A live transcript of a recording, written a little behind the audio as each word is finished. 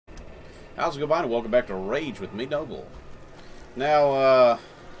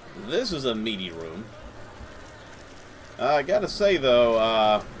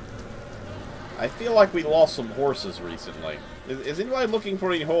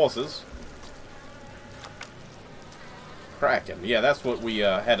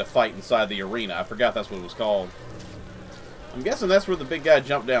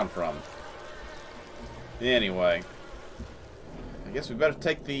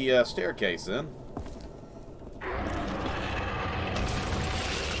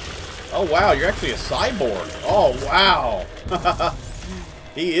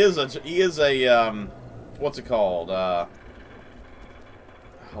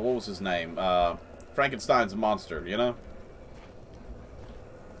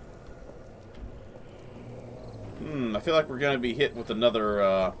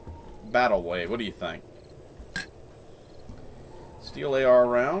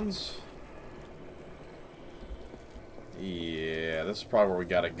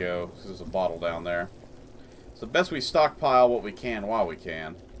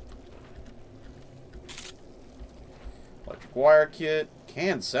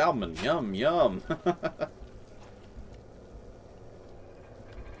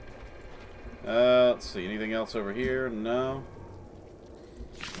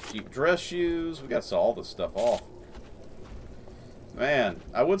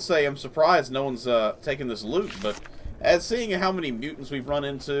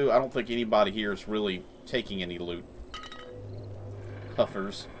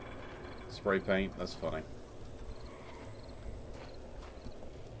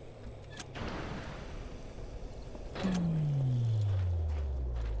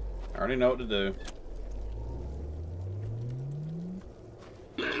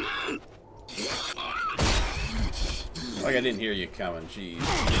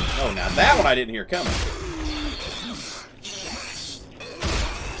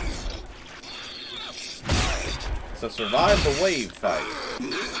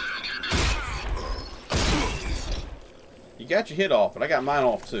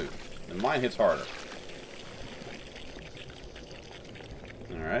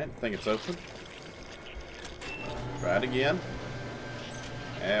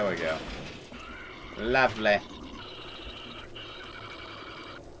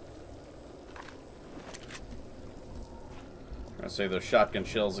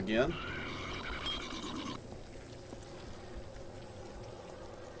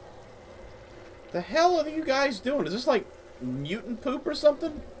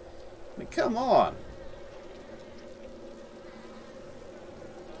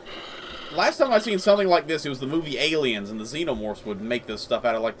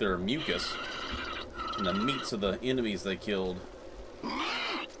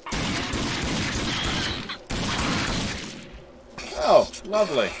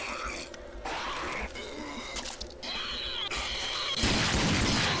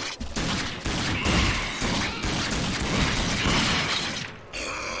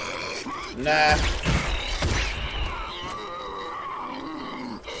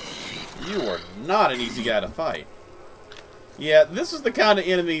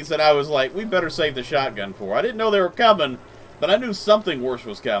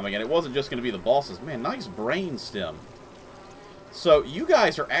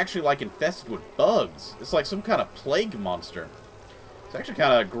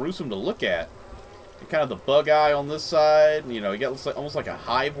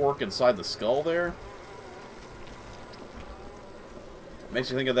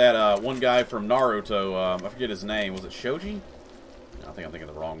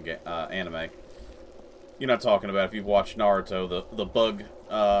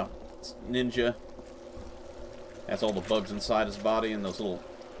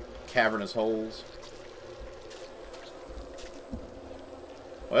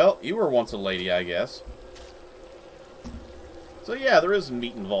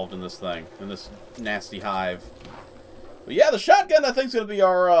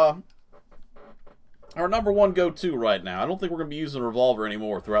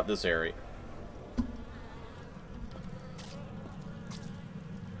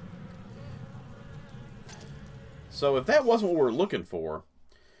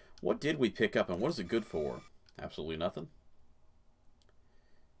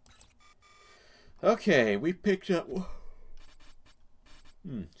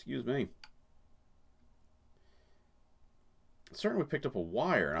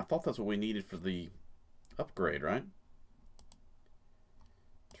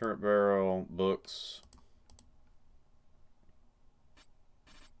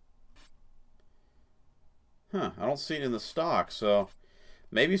Huh, I don't see it in the stock, so...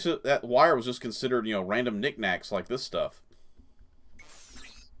 Maybe so that wire was just considered, you know, random knickknacks like this stuff.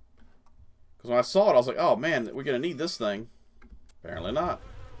 Because when I saw it, I was like, oh man, we're going to need this thing. Apparently not.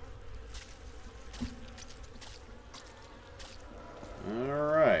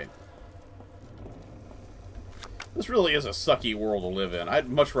 Alright. This really is a sucky world to live in. I'd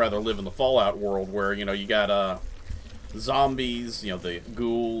much rather live in the Fallout world where, you know, you got zombies, you know, the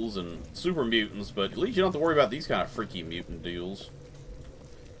ghouls and super mutants, but at least you don't have to worry about these kind of freaky mutant deals.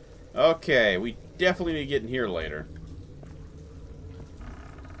 Okay, we definitely need to get in here later.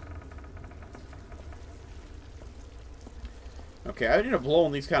 Okay, I ended up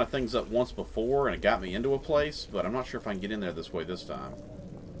blowing these kind of things up once before, and it got me into a place, but I'm not sure if I can get in there this way this time.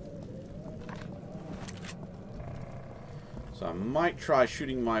 So I might try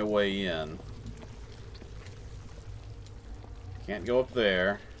shooting my way in. Can't go up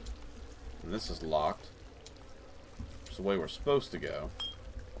there. And this is locked. It's the way we're supposed to go.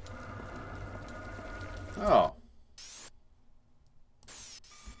 Oh.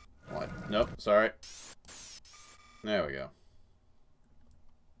 What? Nope, sorry. There we go.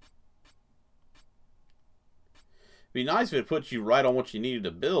 Be nice if it puts you right on what you needed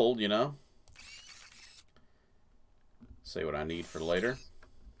to build, you know? Say what I need for later.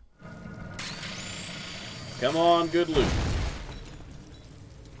 Come on, good loot.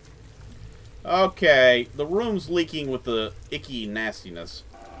 Okay, the room's leaking with the icky nastiness.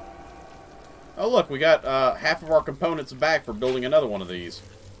 Oh look, we got half of our components back for building another one of these.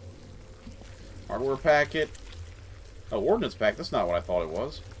 Hardware packet. Oh, ordnance pack, that's not what I thought it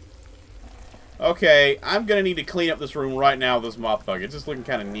was. Okay, I'm gonna need to clean up this room right now with this mop bucket. It's just looking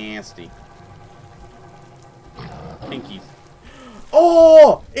kind of nasty. Pinkies.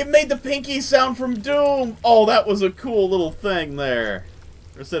 Oh! It made the Pinky sound from Doom! Oh, that was a cool little thing there.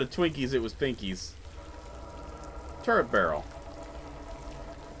 Instead of Twinkies, it was Pinkies. Turret barrel.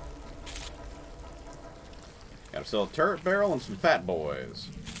 Gotta sell a turret barrel and some fat boys.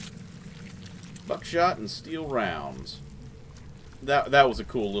 Buckshot and steel rounds. That was a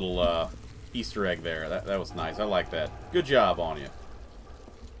cool little Easter egg there. That was nice. I like that. Good job on you.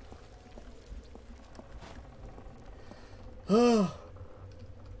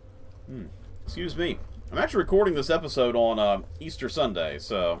 Excuse me. I'm actually recording this episode on Easter Sunday,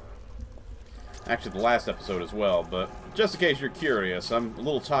 so... Actually, the last episode as well, but just in case you're curious, I'm a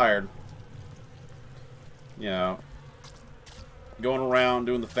little tired. You know, going around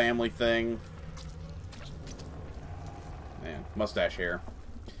doing the family thing. Man, mustache hair.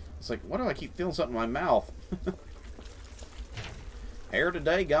 It's like, why do I keep feeling something in my mouth? Hair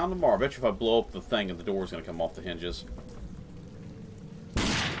today, gone tomorrow. I bet you if I blow up the thing and the door's going to come off the hinges.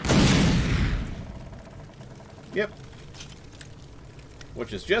 Yep.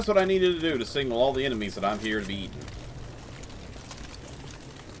 Which is just what I needed to do to signal all the enemies that I'm here to be eaten.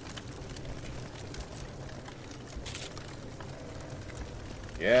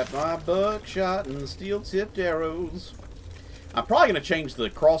 Get my buckshot and steel-tipped arrows. I'm probably going to change the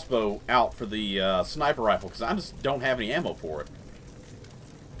crossbow out for the sniper rifle, because I just don't have any ammo for it.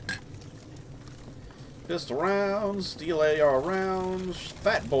 Pistol rounds, steel AR rounds,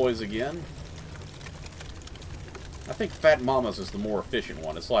 fat boys again. I think Fat Mama's is the more efficient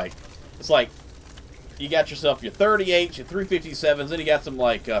one. It's like you got yourself your 38, your 357s, then you got some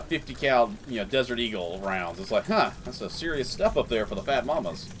like 50 cal, you know, Desert Eagle rounds. It's like, huh, that's a serious step up there for the Fat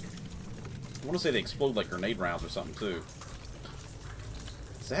Mamas. I want to say they explode like grenade rounds or something too.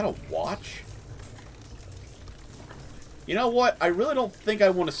 Is that a watch? You know what? I really don't think I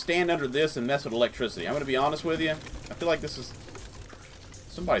want to stand under this and mess with electricity. I'm going to be honest with you. I feel like this is...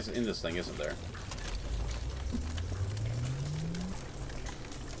 Somebody's in this thing, isn't there?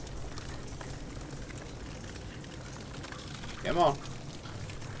 Come on.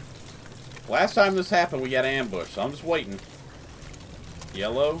 Last time this happened, we got ambushed, so I'm just waiting.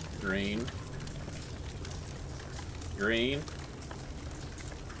 Yellow, green. Green.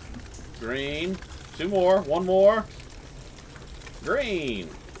 Green. Two more. One more. Green.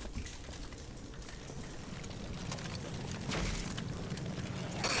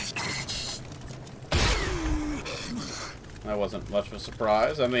 That wasn't much of a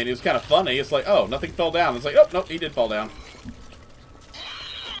surprise. I mean, it was kind of funny. It's like, oh, nothing fell down. It's like, oh, nope, he did fall down.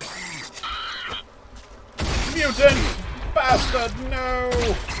 Mutant! Bastard, no!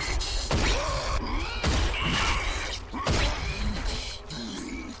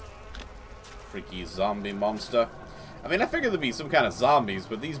 Freaky zombie monster. I mean, I figured there'd be some kind of zombies,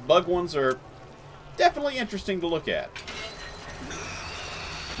 but these bug ones are definitely interesting to look at.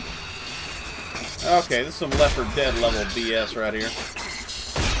 Okay, this is some Left 4 Dead level BS right here.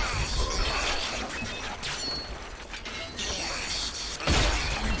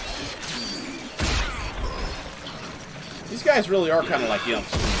 guys really are kind of like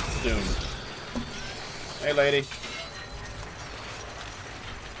Imps in Doom. Hey, lady.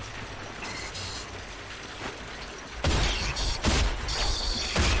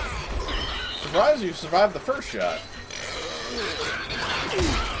 Surprised you survived the first shot.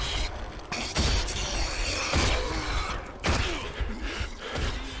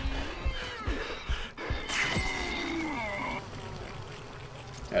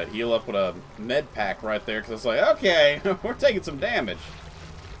 Gotta heal up with a med pack right there, because it's like, okay, we're taking some damage.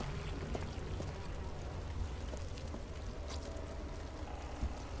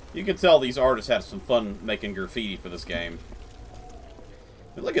 You can tell these artists had some fun making graffiti for this game.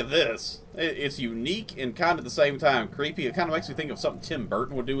 But look at this. It's unique and kind of at the same time creepy. It kind of makes me think of something Tim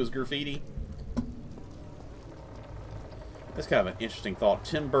Burton would do as graffiti. That's kind of an interesting thought.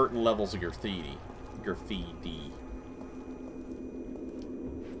 Tim Burton levels of graffiti.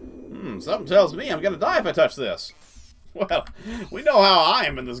 Something tells me I'm going to die if I touch this. Well, we know how I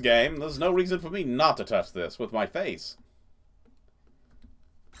am in this game. There's no reason for me not to touch this with my face.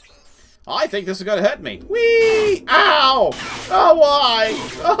 I think this is going to hit me. Whee! Ow! Oh, why?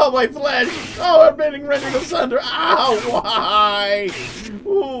 Oh, my flesh! Oh, I'm being rendered asunder. Ow! Why?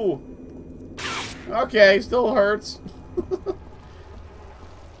 Ooh. Okay, still hurts.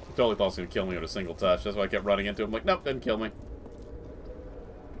 Totally thought it was going to kill me with a single touch. That's why I kept running into him. Like, nope, didn't kill me.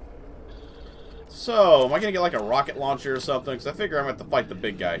 So, am I going to get like a rocket launcher or something? Because I figure I'm going to have to fight the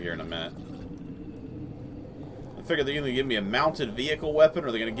big guy here in a minute. I figure they're going to give me a mounted vehicle weapon,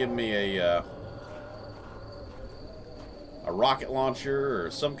 or they're going to give me a rocket launcher,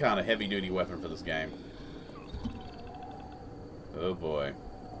 or some kind of heavy-duty weapon for this game. Oh boy.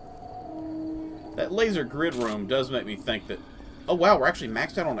 That laser grid room does make me think that... Oh wow, we're actually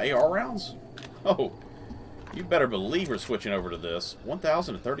maxed out on AR rounds? Oh, you better believe we're switching over to this.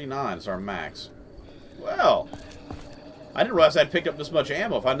 1,039 is our max. Well, I didn't realize I'd picked up this much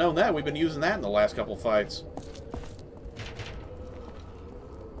ammo. If I'd known that, we've been using that in the last couple of fights.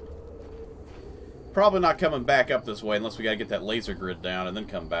 Probably not coming back up this way unless we gotta get that laser grid down and then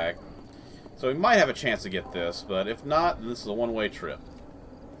come back. So we might have a chance to get this, but if not, then this is a one-way trip.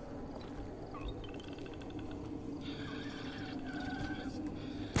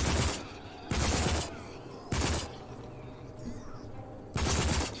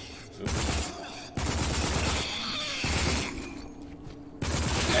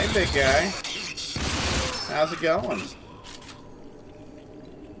 Hey, big guy. How's it going?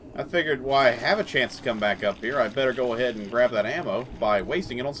 I figured, why I have a chance to come back up here, I better go ahead and grab that ammo by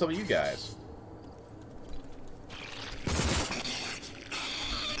wasting it on some of you guys.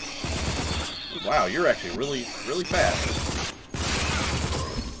 Wow, you're actually really, really fast.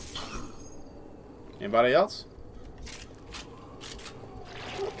 Anybody else?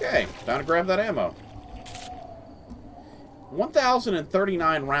 Okay, time to grab that ammo.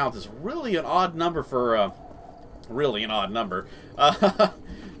 1,039 rounds is really an odd number for,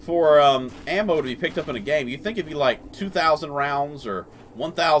 for ammo to be picked up in a game. You'd think it'd be like 2,000 rounds or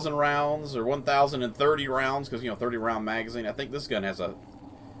 1,000 rounds or 1,030 rounds because, you know, 30-round magazine. I think this gun has a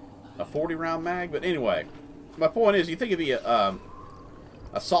 40-round mag. But anyway, my point is, you think it'd be a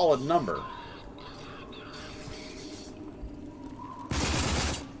solid number.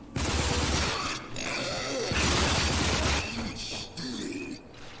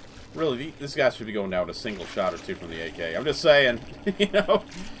 Really, this guy should be going down with a single shot or two from the AK. I'm just saying, you know,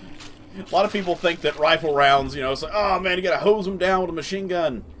 a lot of people think that rifle rounds, you know, it's like, oh man, you gotta hose them down with a machine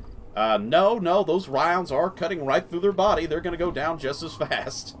gun. No, those rounds are cutting right through their body. They're gonna go down just as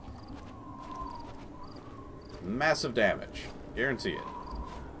fast. Massive damage. Guarantee it.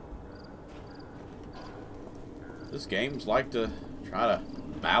 This game's like to try to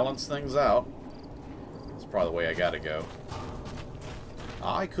balance things out. That's probably the way I gotta go.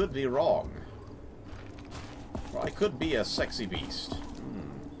 I could be wrong. Or I could be a sexy beast.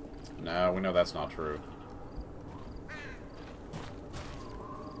 No, we know that's not true.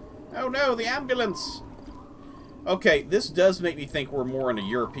 Oh no, the ambulance! Okay, this does make me think we're more in a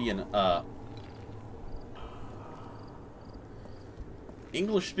European,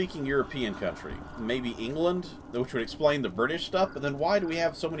 English-speaking European country. Maybe England, which would explain the British stuff, but then why do we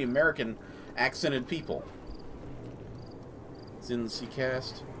have so many American accented people?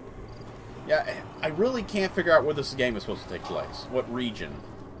 Zincecast. Yeah, I really can't figure out where this game is supposed to take place. What region?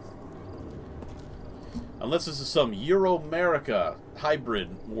 Unless this is some Euro-America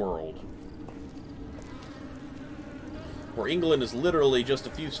hybrid world. Where England is literally just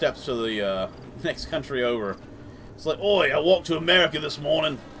a few steps to the next country over. It's like, oi, I walked to America this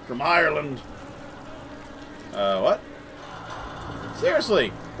morning from Ireland. What?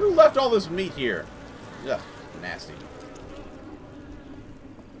 Seriously, who left all this meat here? Ugh, nasty.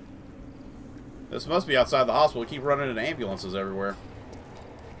 This must be outside the hospital. We keep running into ambulances everywhere.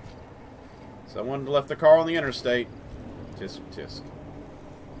 Someone left the car on the interstate. Tisk, tisk.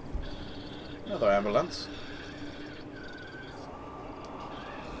 Another ambulance.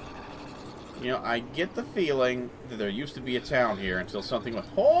 You know, I get the feeling that there used to be a town here until something went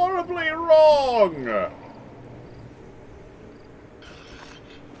horribly wrong.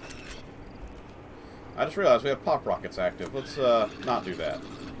 I just realized we have pop rockets active. Let's not do that.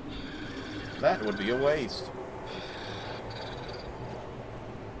 That would be a waste.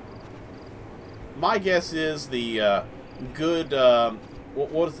 My guess is the good,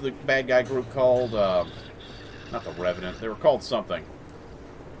 what is the bad guy group called? Not the Revenant. They were called something.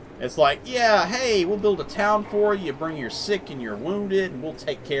 It's like, yeah, hey, we'll build a town for you. You bring your sick and your wounded, and we'll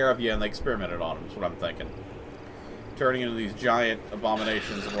take care of you. And they experimented on them. That's what I'm thinking. Turning into these giant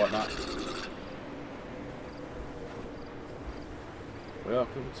abominations and whatnot.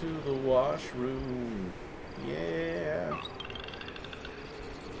 Welcome to the washroom. Yeah.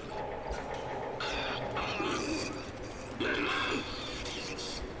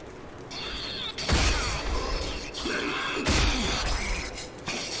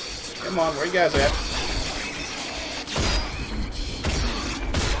 Come on, where you guys at?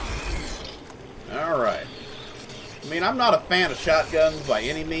 Alright. I mean, I'm not a fan of shotguns by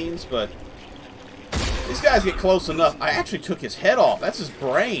any means, but these guys get close enough. I actually took his head off. That's his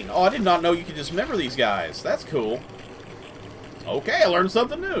brain. Oh, I did not know you could dismember these guys. That's cool. Okay, I learned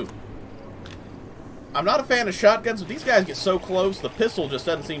something new. I'm not a fan of shotguns, but these guys get so close, the pistol just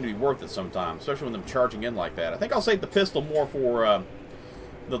doesn't seem to be worth it sometimes, especially when them charging in like that. I think I'll save the pistol more for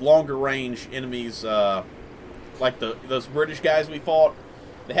the longer range enemies, like those British guys we fought.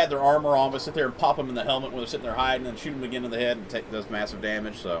 They had their armor on, but sit there and pop them in the helmet when they're sitting there hiding, and shoot them again in the head and take those massive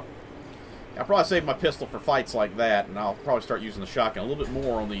damage. So I'll probably save my pistol for fights like that, and I'll probably start using the shotgun a little bit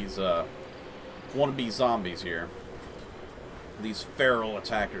more on these wannabe zombies here. These feral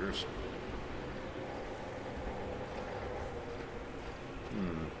attackers.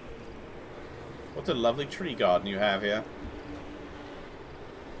 What a lovely tree garden you have here.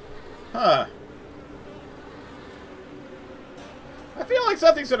 Huh. I feel like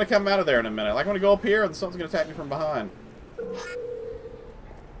something's going to come out of there in a minute. Like, I'm going to go up here and something's going to attack me from behind.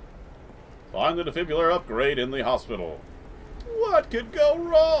 Find the defibrillator upgrade in the hospital. What could go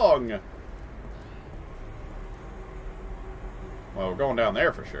wrong? Well, we're going down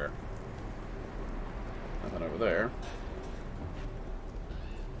there for sure. Nothing over there.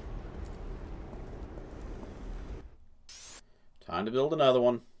 Time to build another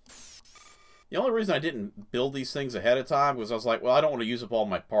one. The only reason I didn't build these things ahead of time was I was like, well, I don't want to use up all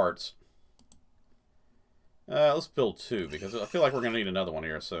my parts. Let's build two, because I feel like we're going to need another one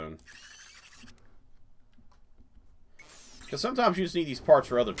here soon. Because sometimes you just need these parts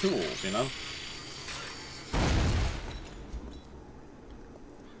for other tools, you know?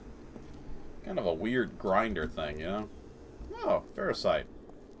 Kind of a weird grinder thing, you know? Oh, ferrocite.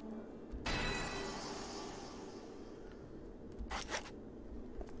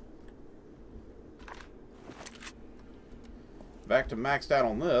 Back to maxed out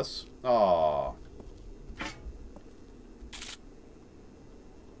on this. Aww.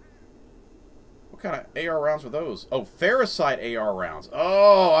 What kind of AR rounds were those? Oh, ferrocite AR rounds.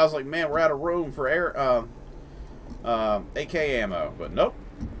 Oh, I was like, man, we're out of room for air, AK ammo. But nope.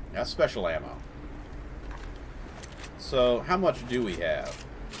 That's special ammo. So, how much do we have?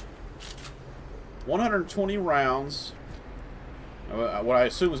 120 rounds. What I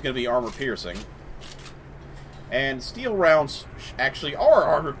assume is going to be armor piercing. And steel rounds actually are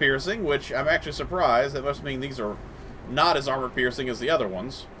armor piercing, which I'm actually surprised. That must mean these are not as armor piercing as the other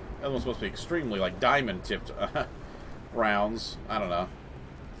ones. The other one's supposed to be extremely, like, diamond tipped rounds. I don't know.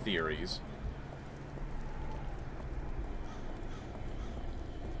 Theories.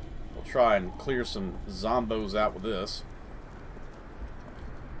 We'll try and clear some zombos out with this.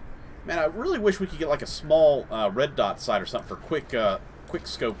 Man, I really wish we could get like a small red dot sight or something for quick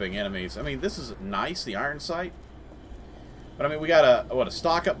scoping enemies. I mean, this is nice, the iron sight. But I mean, we got a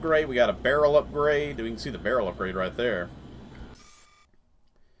stock upgrade, we got a barrel upgrade. We can see the barrel upgrade right there.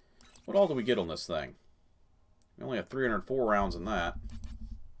 What all do we get on this thing? We only have 304 rounds in that.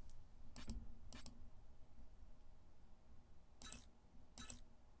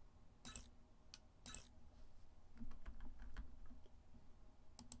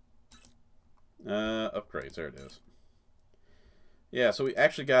 Upgrades, there it is. Yeah, so we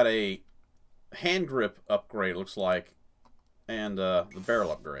actually got a hand grip upgrade, looks like, and the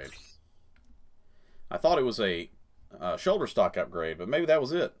barrel upgrade. I thought it was a shoulder stock upgrade, but maybe that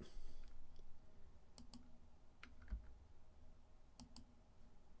was it.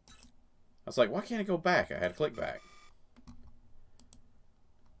 was like, why can't it go back? I had to click back.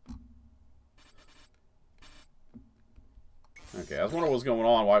 Okay, I was wondering what was going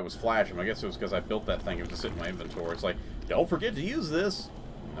on, why it was flashing. I guess it was because I built that thing. It was just sitting in my inventory. It's like, don't forget to use this.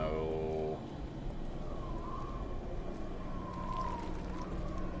 No.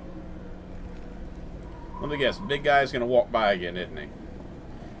 Let me guess, big guy's going to walk by again, isn't he?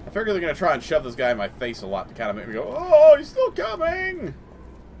 I figure they're going to try and shove this guy in my face a lot to kind of make me go, oh, he's still coming!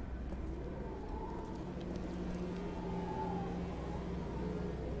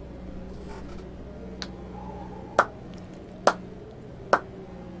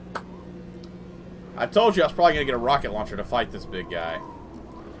 I told you I was probably going to get a rocket launcher to fight this big guy.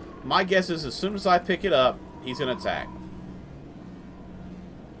 My guess is as soon as I pick it up, he's going to attack.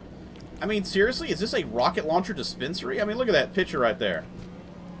 I mean, seriously? Is this a rocket launcher dispensary? I mean, look at that picture right there.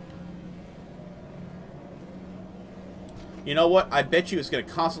 You know what? I bet you it's going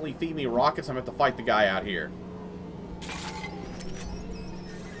to constantly feed me rockets. I'm going to have to fight the guy out here.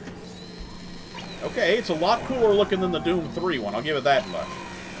 Okay, it's a lot cooler looking than the Doom 3 one. I'll give it that much.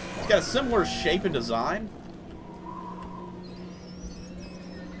 It's got a similar shape and design.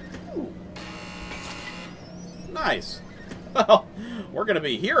 Ooh. Nice. Well, we're going to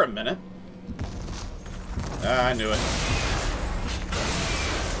be here a minute. I knew it.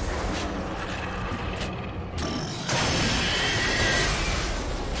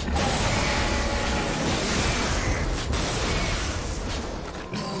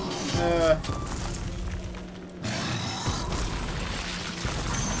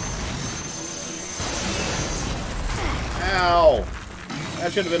 Ow!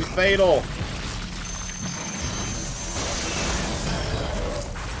 That should have been fatal.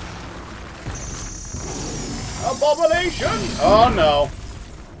 Abomination! Oh no.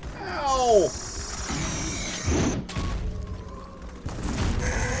 Ow!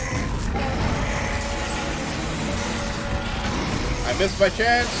 I missed my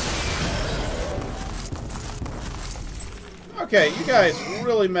chance. Okay, you guys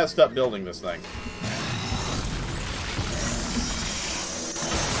really messed up building this thing.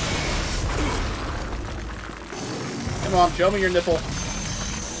 Come on, show me your nipple.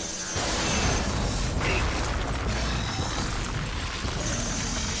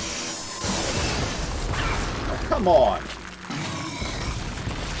 Oh, come on.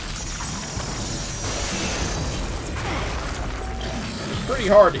 It's pretty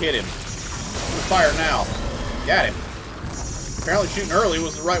hard to hit him. I'm gonna fire now. Got him. Apparently shooting early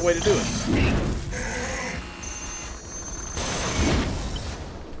was the right way to do it.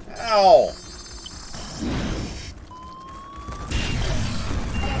 Ow!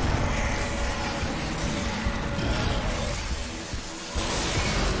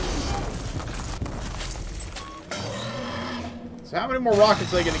 So how many more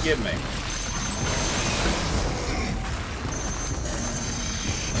rockets are they going to give me?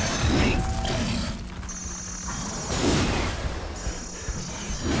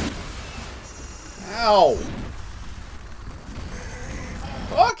 Ow!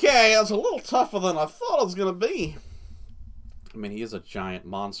 Okay, that's a little tougher than I thought it was going to be. I mean, he is a giant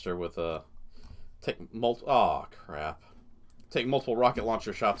monster with a... Oh, crap. Take multiple rocket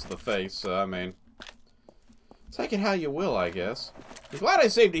launcher shots to the face, I mean... Take it how you will, I guess. I'm glad I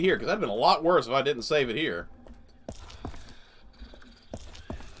saved it here, because that'd been a lot worse if I didn't save it here.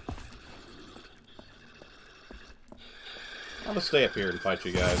 I'm gonna stay up here and fight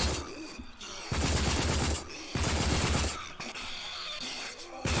you guys.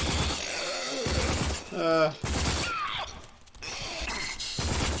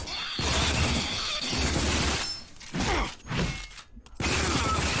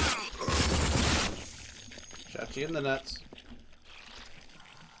 Shot you in the nuts.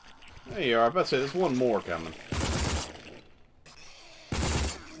 There you are. I was about to say, there's one more coming.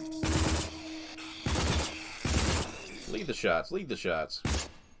 Lead the shots. Lead the shots.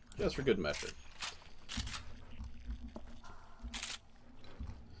 Just for good measure.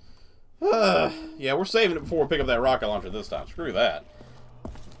 Yeah, we're saving it before we pick up that rocket launcher this time. Screw that.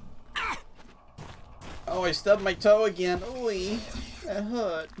 Oh, I stubbed my toe again. Ooh, that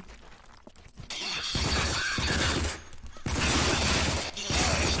hurt.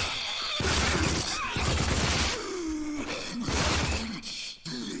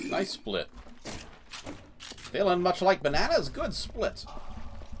 Nice split. Feeling much like bananas? Good split.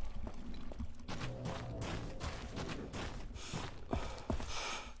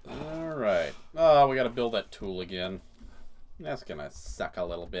 Alright. Oh, we gotta build that tool again. That's gonna suck a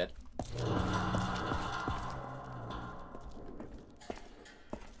little bit.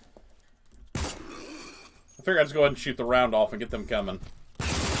 I figure I'd just go ahead and shoot the round off and get them coming.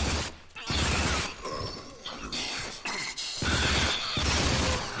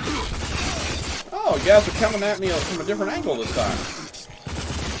 Oh, you guys are coming at me from a different angle this time.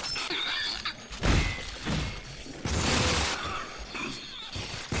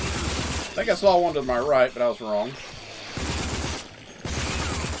 I think I saw one to my right, but I was wrong.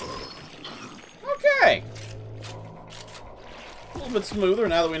 Okay. A little bit smoother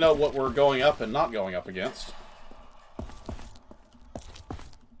now that we know what we're going up and not going up against.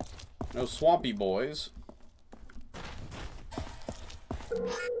 No swampy boys.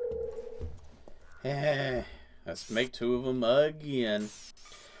 Let's make two of them again.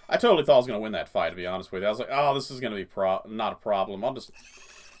 I totally thought I was going to win that fight, to be honest with you. I was like, oh, this is going to be not a problem. I'll just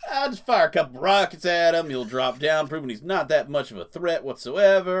fire a couple rockets at him. He'll drop down, proving he's not that much of a threat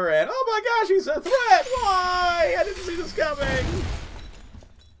whatsoever. And, oh my gosh, he's a threat! Why? I didn't see this coming!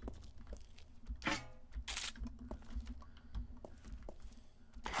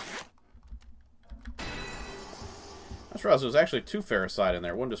 I just realized there was actually 2 Ferricide in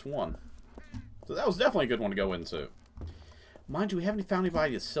there, wasn't just 1. So that was definitely a good one to go into. Mind you, we haven't found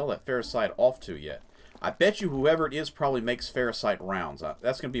anybody to sell that Ferricide off to yet. I bet you whoever it is probably makes Ferricide rounds.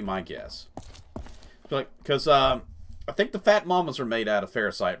 That's going to be my guess. Because I think the Fat Mamas are made out of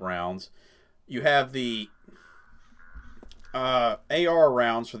Ferricide rounds. You have the AR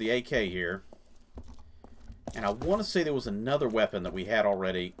rounds for the AK here. And I want to say there was another weapon that we had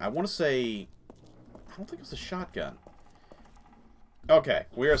already. I want to say... I don't think it was a shotgun. Okay,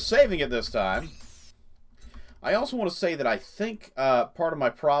 we are saving it this time. I also want to say that I think part of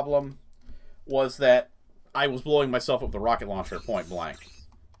my problem was that I was blowing myself up with the rocket launcher at point blank.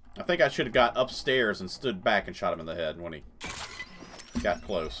 I think I should have got upstairs and stood back and shot him in the head when he got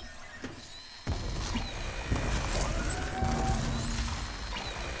close.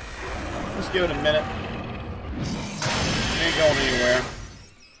 Just give it a minute. Ain't going anywhere.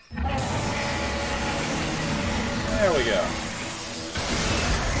 There we go.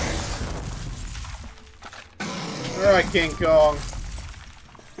 Alright, King Kong.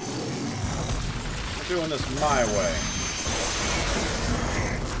 We're doing this my way.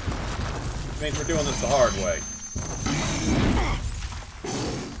 Which means we're doing this the hard way.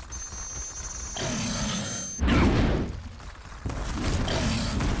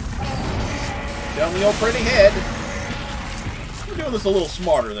 Down the old pretty head. We're doing this a little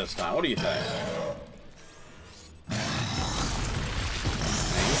smarter this time. What do you think?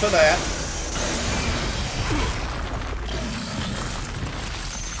 Thanks for that.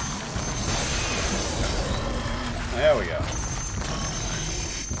 There we go.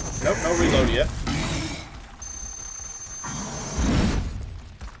 Nope, no reload yet.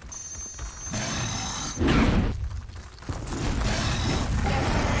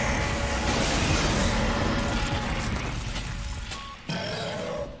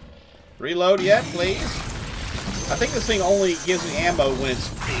 Reload yet, please? I think this thing only gives me ammo when it's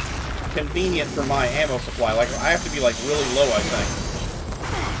convenient for my ammo supply. Like, I have to be, like, really low, I think.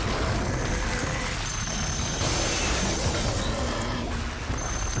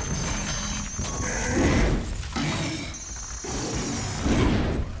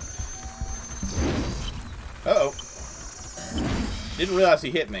 Uh-oh. Didn't realize he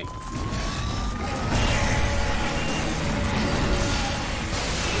hit me.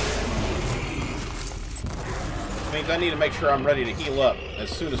 Which means I need to make sure I'm ready to heal up as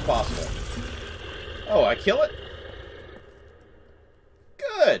soon as possible. Oh, I kill it?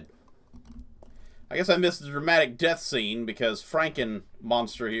 Good. I guess I missed the dramatic death scene because Franken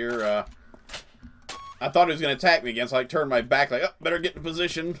monster here, I thought he was going to attack me again, so I turned my back like, oh, better get in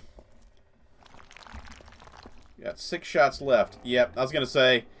position. Got 6 shots left. Yep, I was going to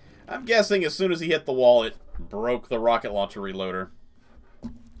say, I'm guessing as soon as he hit the wall, it broke the rocket launcher reloader.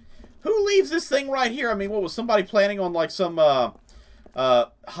 Who leaves this thing right here? I mean, what was somebody planning on, like, some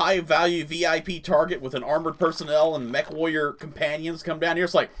high-value VIP target with an armored personnel and mech warrior companions come down here?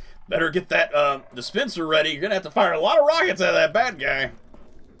 It's like, better get that dispenser ready. You're going to have to fire a lot of rockets at that bad guy.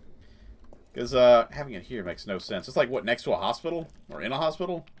 Because having it here makes no sense. It's like, what, next to a hospital? Or in a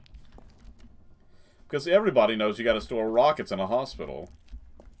hospital? Because everybody knows you got to store rockets in a hospital.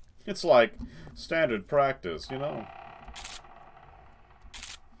 It's like standard practice, you know.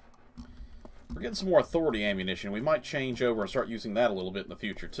 We're getting some more authority ammunition. We might change over and start using that a little bit in the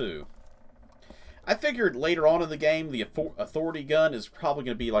future, too. I figured later on in the game, the authority gun is probably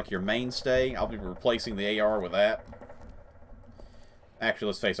going to be like your mainstay. I'll be replacing the AR with that. Actually,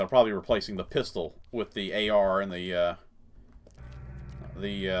 let's face it, I'll probably be replacing the pistol with the AR, and the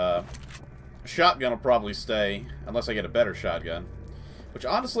shotgun will probably stay, unless I get a better shotgun. Which,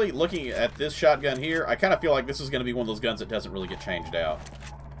 honestly, looking at this shotgun here, I kind of feel like this is going to be one of those guns that doesn't really get changed out.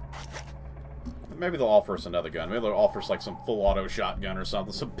 maybe they'll offer us another gun. Maybe they'll offer us like some full auto shotgun or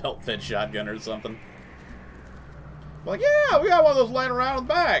something, some belt-fed shotgun or something. Like, yeah, we got one of those laying around in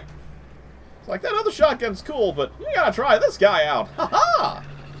the back. It's like, that other shotgun's cool, but you gotta try this guy out. Ha-ha!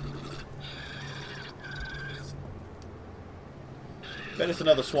 Bet it's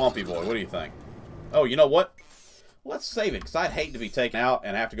another Swampy Boy. What do you think? Oh, you know what? Let's save it, because I'd hate to be taken out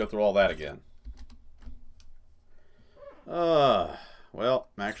and have to go through all that again. Well,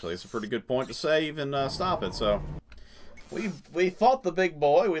 actually, it's a pretty good point to save and stop it, so... We fought the big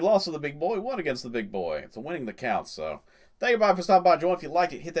boy, we lost to the big boy, won against the big boy. It's a winning that counts, so... Thank you, everybody, for stopping by and joining. If you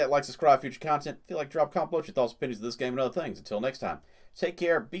liked it, hit that like, subscribe for future content. If you like, drop a comment below your thoughts, opinions of this game and other things. Until next time, take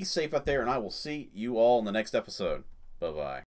care, be safe out there, and I will see you all in the next episode. Bye-bye.